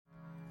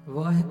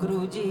वाहिगुरु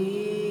जी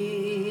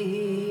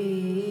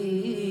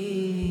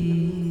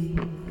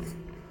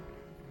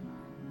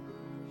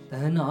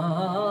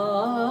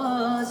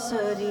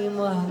धनासरी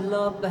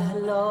महला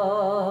पहला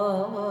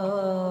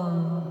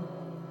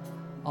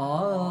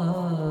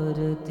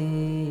आरती।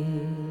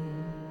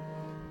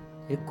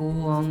 एक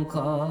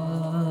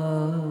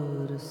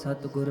ओंकार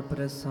सतगुर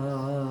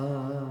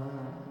प्रसाद।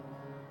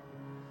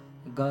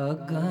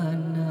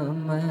 गगन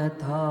में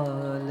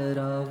थाल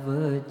रव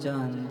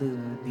चंद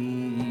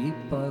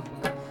दीपक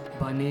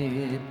बने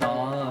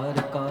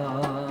तारका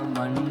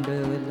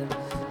मंडल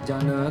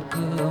जनक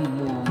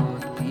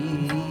मोती।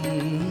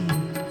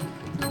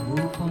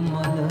 धूप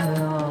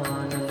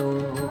मलयान लो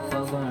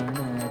पवन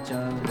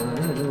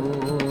चवरो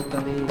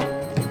करे।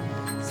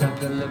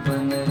 सकल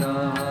बन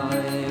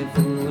राय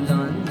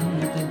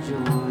फूलंत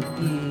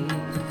ज्योति।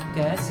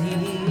 कैसी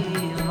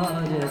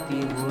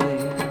आरती होए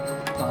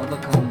कब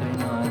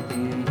खंडना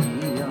तेरी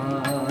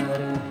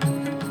आरती।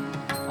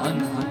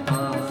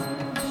 अनहता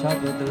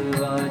शब्द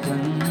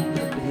अजंत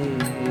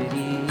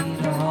भेरी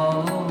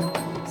रहाओ।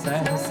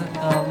 सहस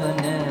तव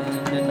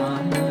नैन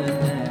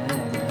नानक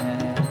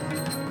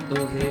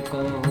तोहे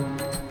को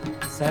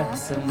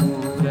सहस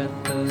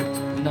मूरत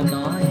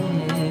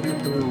ननायक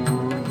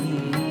तोही।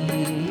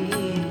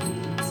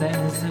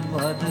 सहस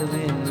पद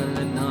विमल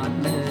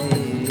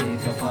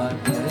नानक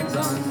पद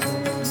गंध।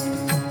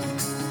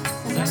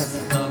 सहस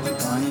तव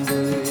गंध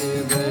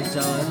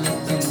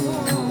विचालत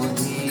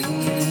मोही।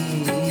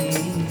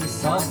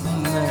 सब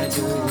में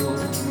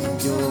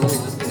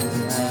जोत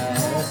है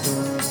सो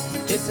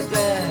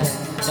जिसके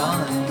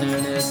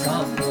चानन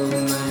सब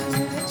में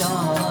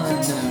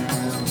चानन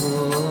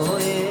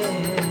होए।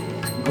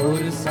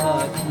 गुर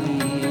साखी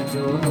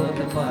जोत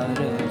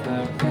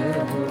प्रगट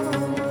हो।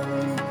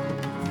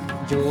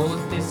 जो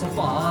तिस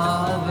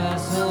पावै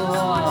सो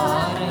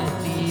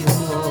आरती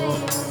हो।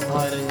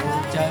 हर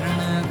चरण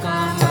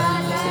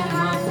कमल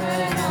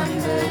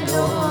मकरंद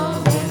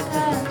लोभित।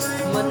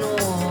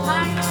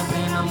 मनोन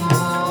बिन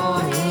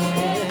मोहे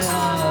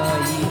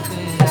आई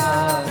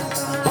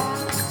प्यासा।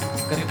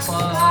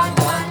 कृपा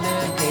जल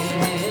दे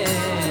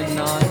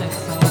नानक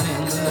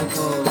संग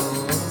को।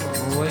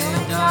 होए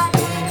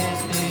जाके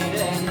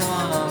तेरे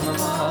नाम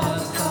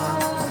वासा।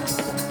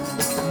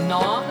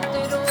 नाम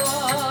तेरो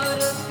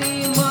आरती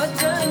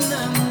मजन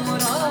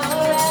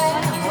मुरारे।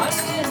 हर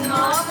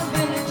नाम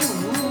बिन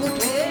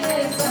झूठे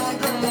सज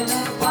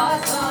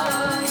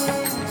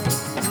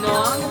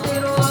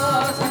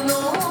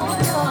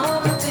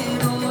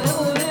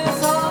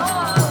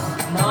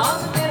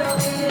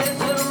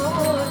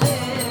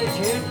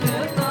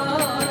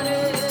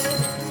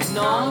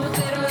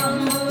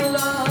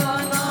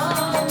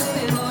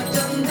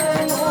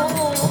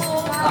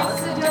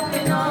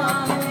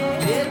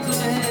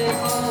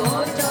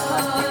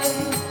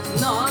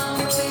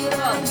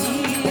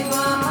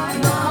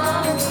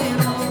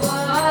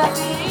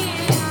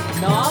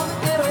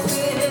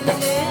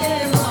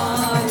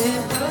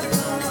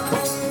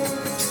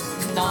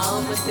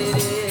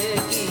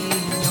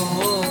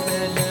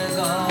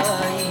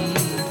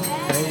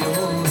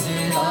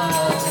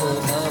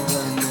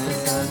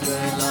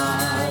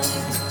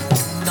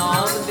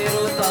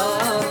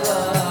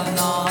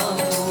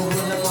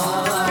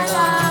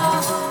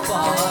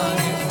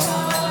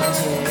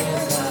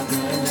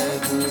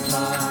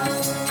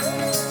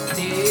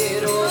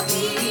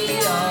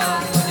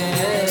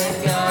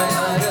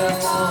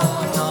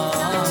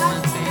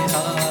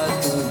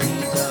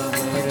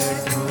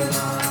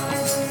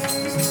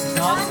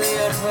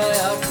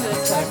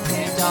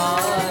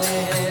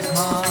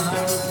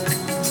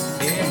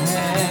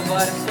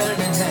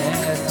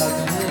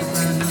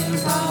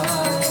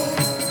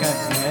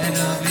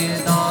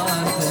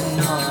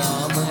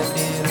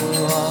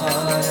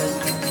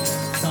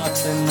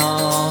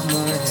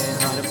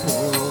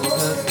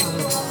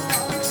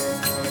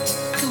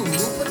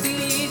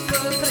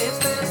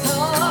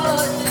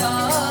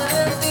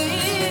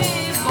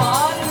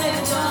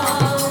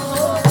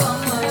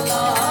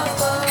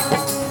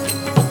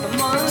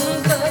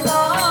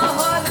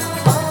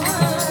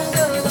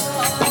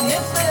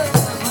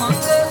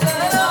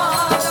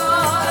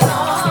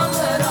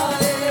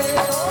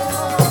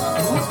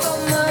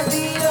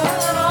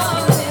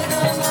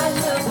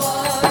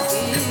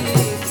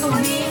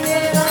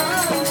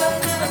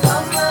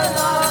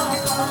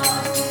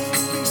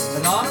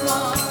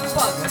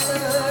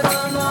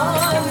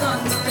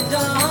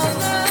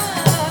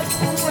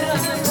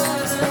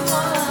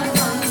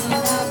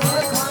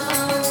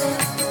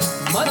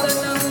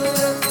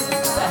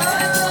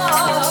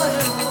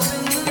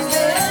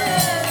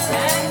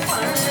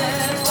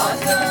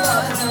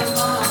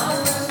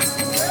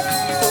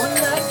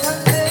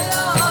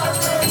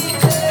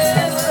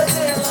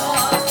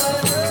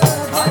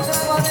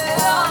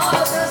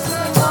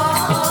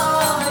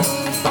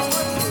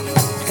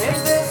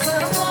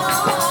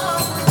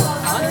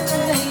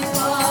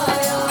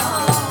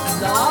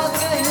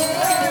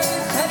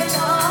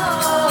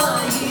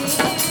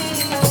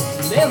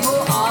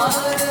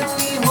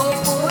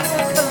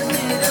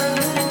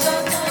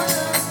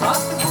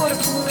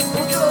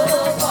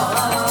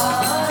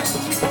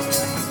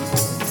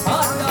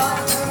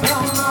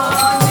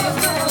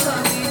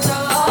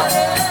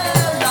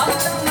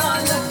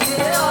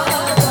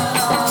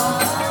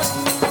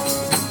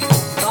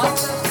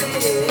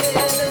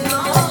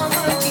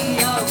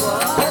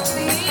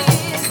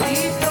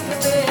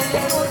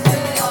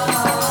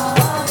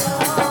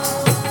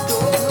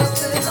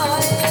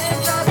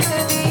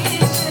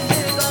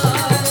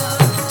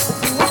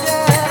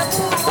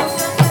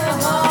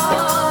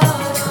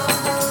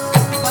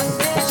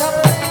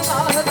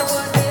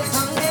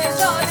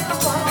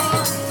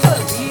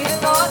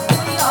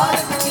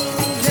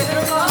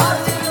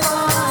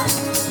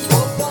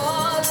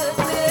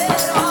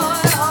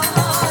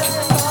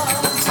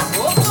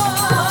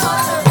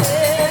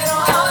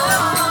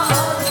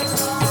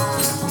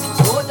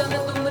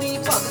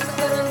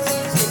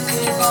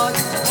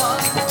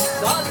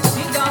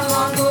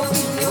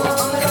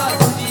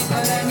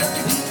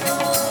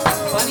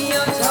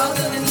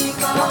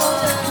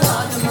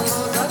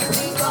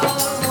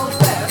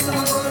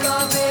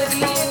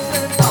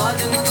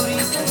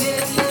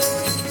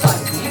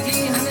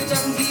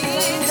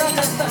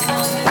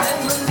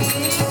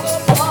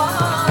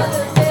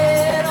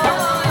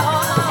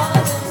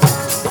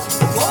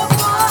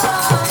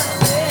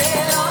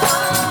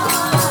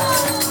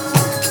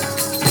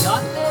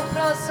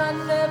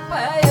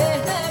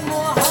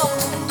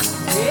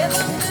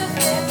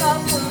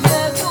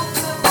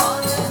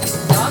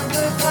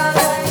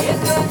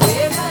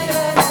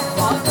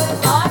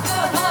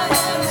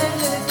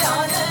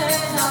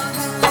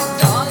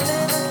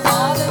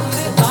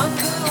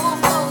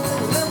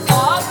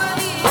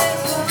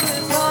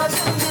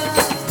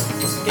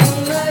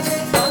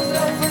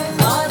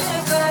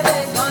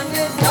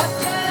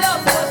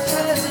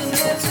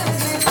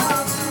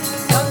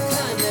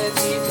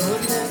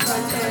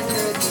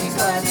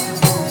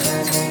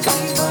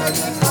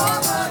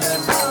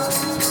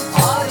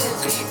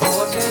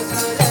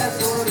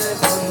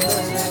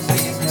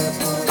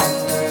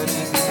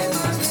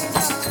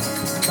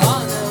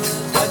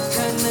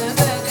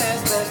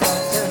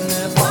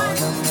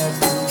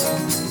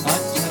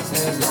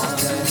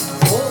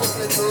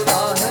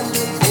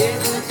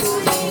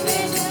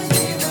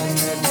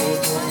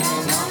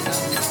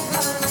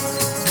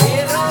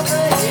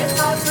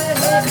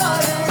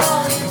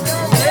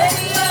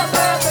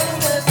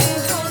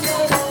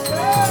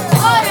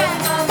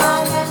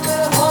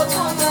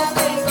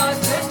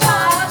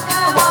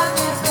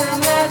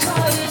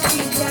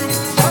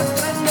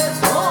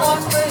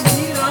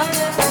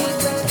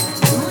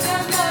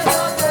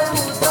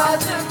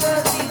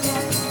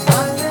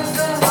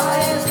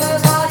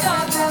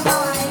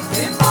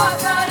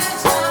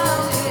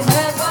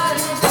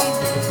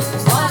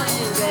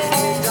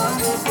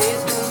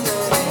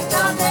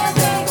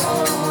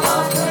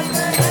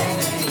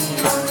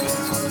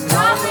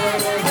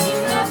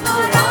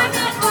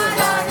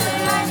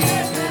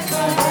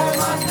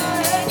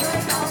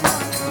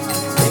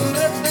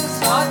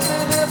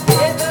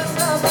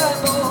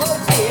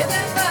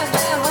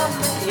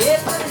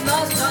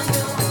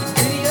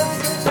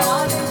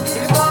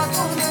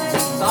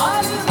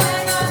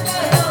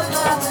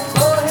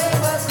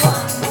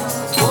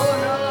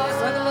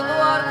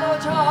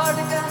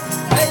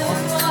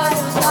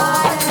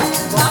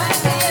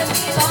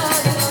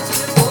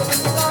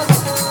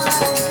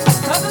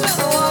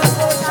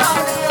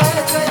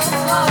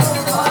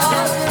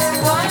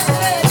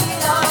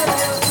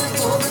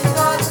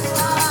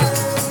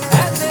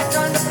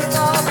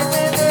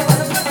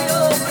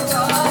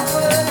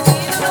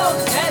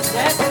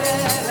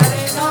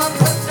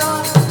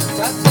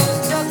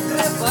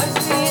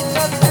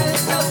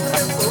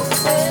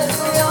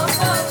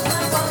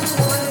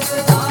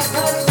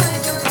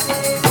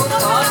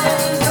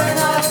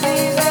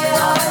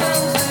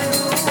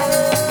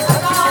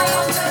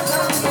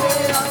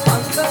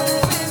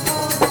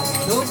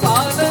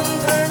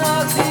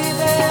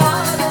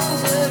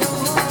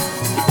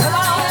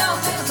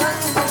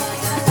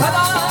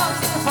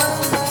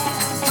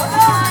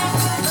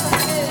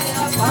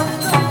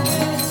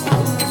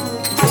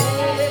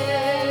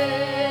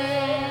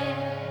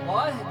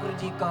ਵਾਹਿਗੁਰੂ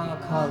ਜੀ ਕਾ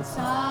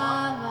ਖਾਲਸਾ,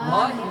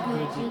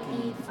 ਵਾਹਿਗੁਰੂ ਜੀ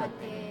ਕੀ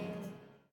ਫਤਿਹ।